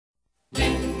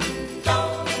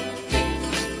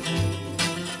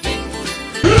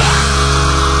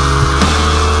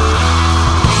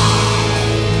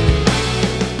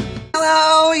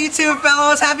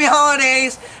emos, happy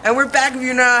holidays, and we're back with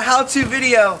you in a how-to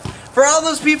video. For all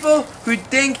those people who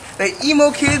think that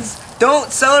emo kids don't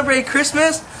celebrate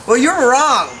Christmas, well, you're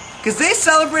wrong, because they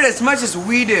celebrate as much as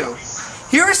we do.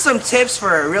 Here are some tips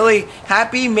for a really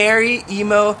happy, merry,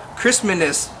 emo,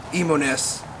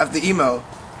 emo-ness of the emo.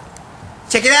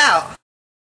 Check it out!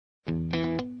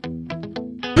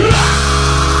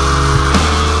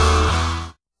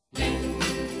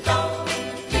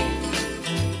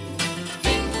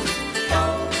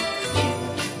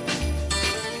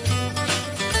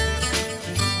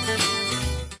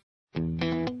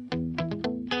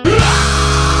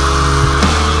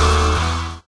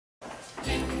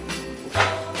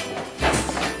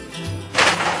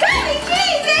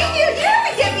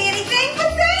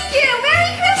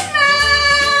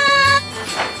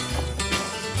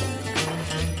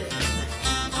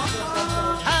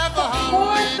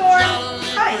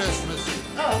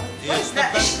 What's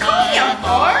that? She called me a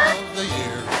whore?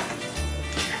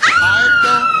 I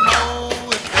don't know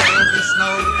if there'll be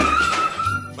snow,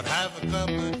 but have a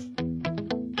cupboard.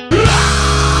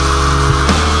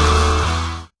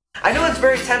 I know it's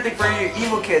very tempting for you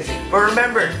emo kids, but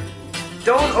remember,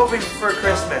 don't open for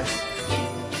Christmas.